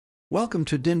Welcome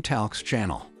to Dintalks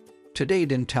channel. Today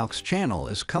Dintalks channel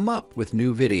has come up with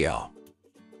new video.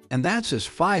 And that's his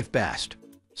 5 best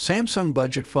Samsung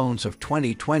budget phones of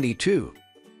 2022.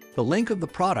 The link of the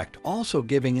product also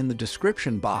giving in the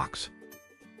description box.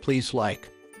 Please like,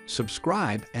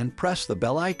 subscribe and press the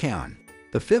bell icon.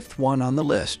 The 5th one on the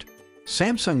list,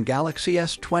 Samsung Galaxy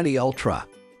S20 Ultra.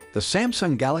 The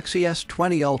Samsung Galaxy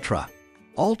S20 Ultra,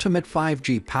 ultimate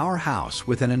 5G powerhouse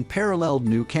with an unparalleled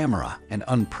new camera and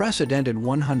unprecedented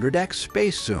 100x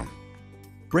space zoom.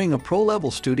 Bring a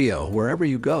pro-level studio wherever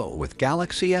you go with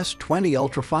Galaxy S20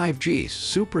 Ultra 5G's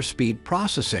super speed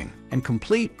processing and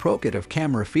complete pro-kit of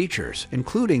camera features,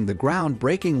 including the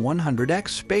groundbreaking 100x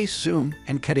space zoom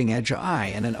and cutting-edge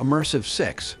eye and an immersive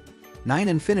 6:9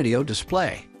 Infinity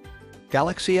display.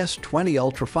 Galaxy S20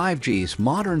 Ultra 5G's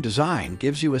modern design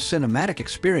gives you a cinematic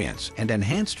experience and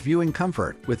enhanced viewing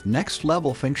comfort with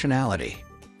next-level functionality.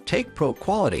 Take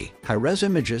pro-quality, high-res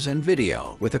images and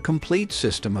video with a complete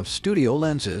system of studio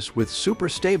lenses with super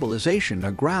stabilization,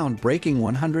 a groundbreaking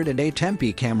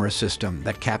 108MP camera system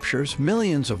that captures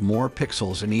millions of more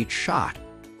pixels in each shot.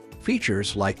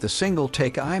 Features like the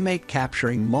single-take eye make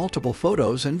capturing multiple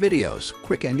photos and videos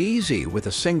quick and easy with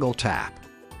a single tap.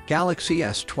 Galaxy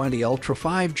S20 Ultra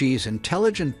 5G's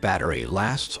intelligent battery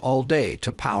lasts all day to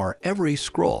power every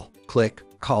scroll, click,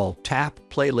 call, tap,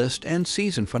 playlist, and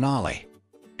season finale.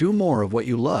 Do more of what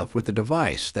you love with the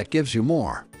device that gives you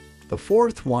more. The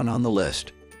 4th one on the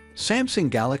list, Samsung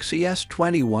Galaxy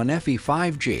S21 FE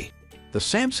 5G. The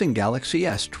Samsung Galaxy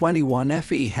S21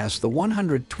 FE has the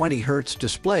 120Hz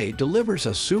display, delivers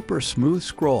a super smooth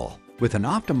scroll with an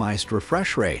optimized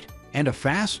refresh rate and a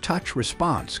fast touch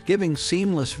response, giving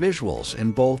seamless visuals in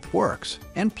both works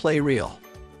and play real.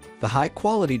 The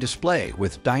high-quality display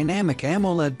with dynamic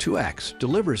AMOLED 2X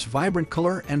delivers vibrant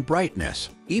color and brightness,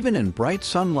 even in bright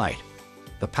sunlight.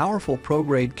 The powerful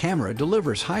pro-grade camera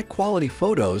delivers high-quality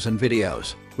photos and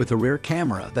videos, with a rear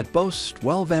camera that boasts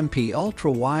 12MP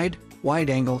ultra-wide,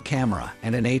 wide-angle camera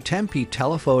and an 8MP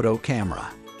telephoto camera.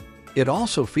 It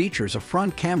also features a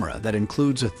front camera that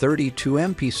includes a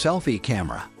 32MP selfie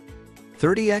camera.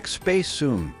 30x space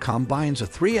zoom combines a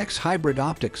 3x hybrid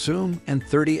optic zoom and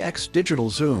 30x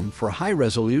digital zoom for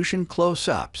high-resolution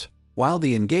close-ups, while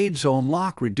the Engage Zone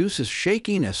Lock reduces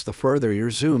shakiness the further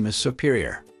your zoom is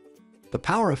superior. The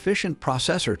power-efficient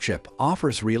processor chip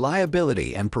offers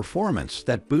reliability and performance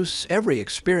that boosts every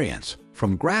experience,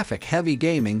 from graphic-heavy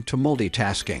gaming to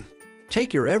multitasking.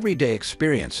 Take your everyday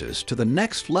experiences to the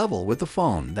next level with a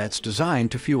phone that's designed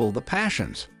to fuel the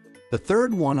passions. The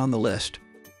 3rd one on the list,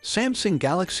 Samsung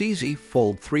Galaxy Z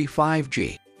Fold 3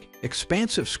 5G.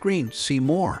 Expansive screen, see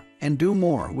more and do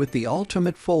more with the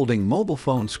ultimate folding mobile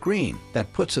phone screen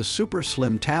that puts a super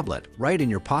slim tablet right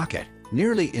in your pocket.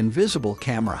 Nearly invisible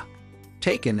camera.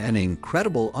 Taken an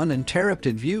incredible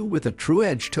uninterrupted view with a true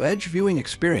edge-to-edge viewing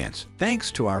experience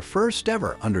thanks to our first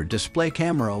ever under-display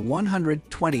camera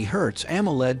 120Hz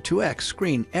AMOLED 2X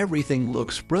screen. Everything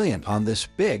looks brilliant on this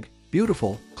big,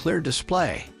 beautiful, clear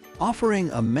display, offering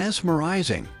a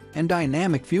mesmerizing and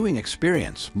dynamic viewing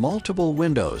experience. Multiple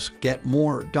windows get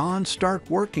more done. Start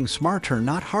working smarter,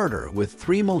 not harder, with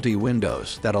 3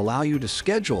 multi-windows that allow you to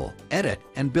schedule, edit,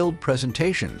 and build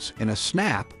presentations in a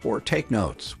snap or take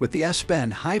notes with the S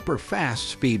Pen hyper-fast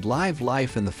speed. Live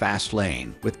life in the fast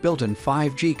lane with built-in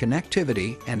 5G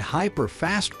connectivity and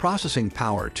hyper-fast processing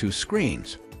power. 2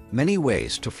 screens, many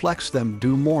ways to flex them.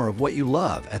 Do more of what you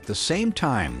love at the same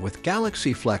time with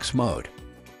Galaxy Flex mode.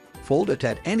 Fold it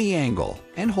at any angle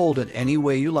and hold it any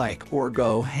way you like, or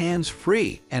go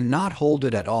hands-free and not hold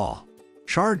it at all.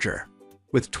 Charger.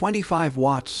 With 25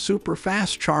 watts super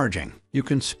fast charging, you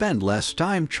can spend less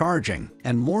time charging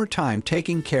and more time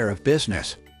taking care of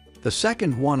business. The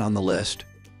 2nd one on the list,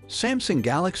 Samsung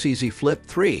Galaxy Z Flip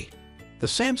 3. The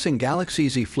Samsung Galaxy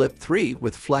Z Flip 3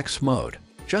 with Flex mode.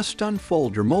 Just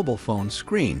unfold your mobile phone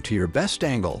screen to your best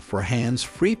angle for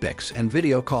hands-free pics and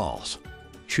video calls.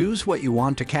 Choose what you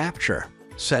want to capture,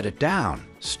 set it down,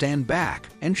 stand back,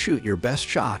 and shoot your best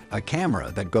shot. A camera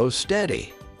that goes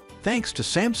steady. Thanks to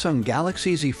Samsung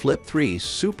Galaxy Z Flip 3's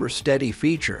super steady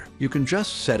feature, you can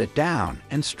just set it down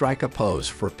and strike a pose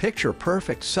for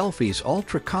picture-perfect selfies.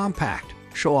 Ultra compact,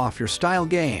 show off your style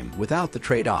game without the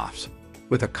trade-offs.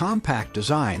 With a compact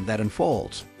design that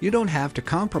unfolds, you don't have to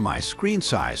compromise screen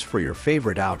size for your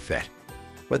favorite outfit.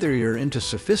 Whether you're into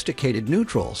sophisticated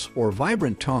neutrals or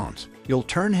vibrant tones, you'll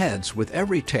turn heads with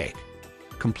every take.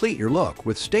 Complete your look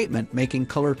with statement-making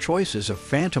color choices of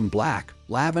phantom black,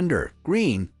 lavender,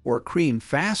 green, or cream.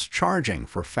 Fast charging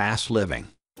for fast living.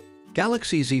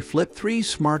 Galaxy Z Flip 3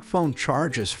 smartphone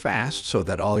charges fast so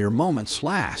that all your moments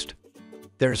last.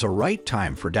 There's a right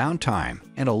time for downtime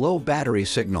and a low battery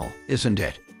signal, isn't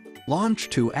it? Launch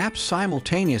 2 apps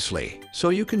simultaneously so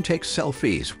you can take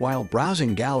selfies while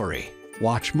browsing gallery,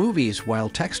 watch movies while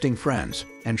texting friends,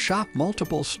 and shop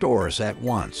multiple stores at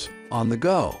once, on the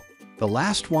go. The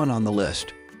last one on the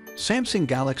list, Samsung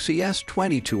Galaxy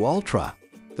S22 Ultra.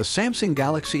 The Samsung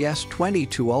Galaxy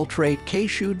S22 Ultra 8K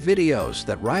shoot videos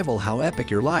that rival how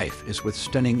epic your life is with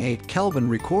stunning 8 Kelvin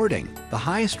recording, the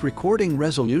highest recording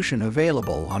resolution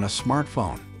available on a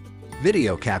smartphone.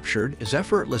 Video captured is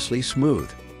effortlessly smooth,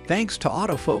 thanks to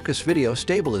autofocus video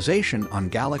stabilization on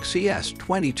Galaxy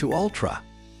S22 Ultra.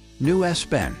 New S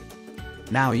Pen.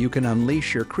 Now you can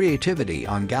unleash your creativity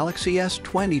on Galaxy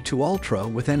S22 Ultra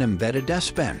with an embedded S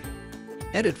Pen.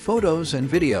 Edit photos and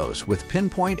videos with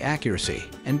pinpoint accuracy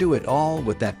and do it all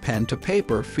with that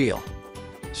pen-to-paper feel.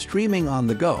 Streaming on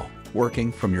the go,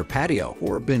 working from your patio,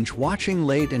 or binge-watching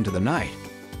late into the night.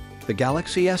 The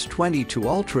Galaxy S22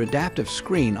 Ultra adaptive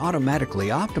screen automatically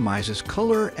optimizes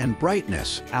color and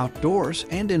brightness outdoors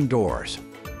and indoors.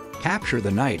 Capture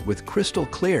the night with crystal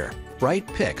clear, bright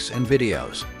pics and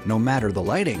videos, no matter the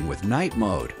lighting with night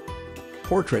mode.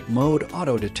 Portrait mode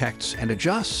auto-detects and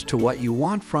adjusts to what you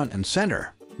want front and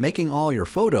center, making all your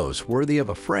photos worthy of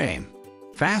a frame.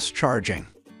 Fast charging.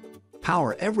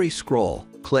 Power every scroll,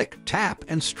 click, tap,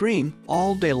 and stream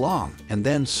all day long, and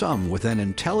then some with an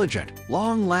intelligent,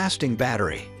 long-lasting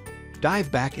battery. Dive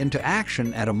back into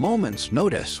action at a moment's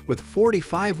notice with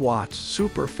 45 watts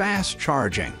super fast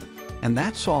charging. And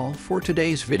that's all for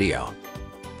today's video.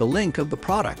 The link of the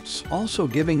products also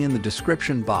giving in the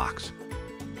description box.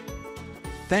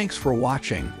 Thanks for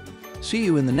watching. See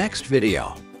you in the next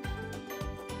video.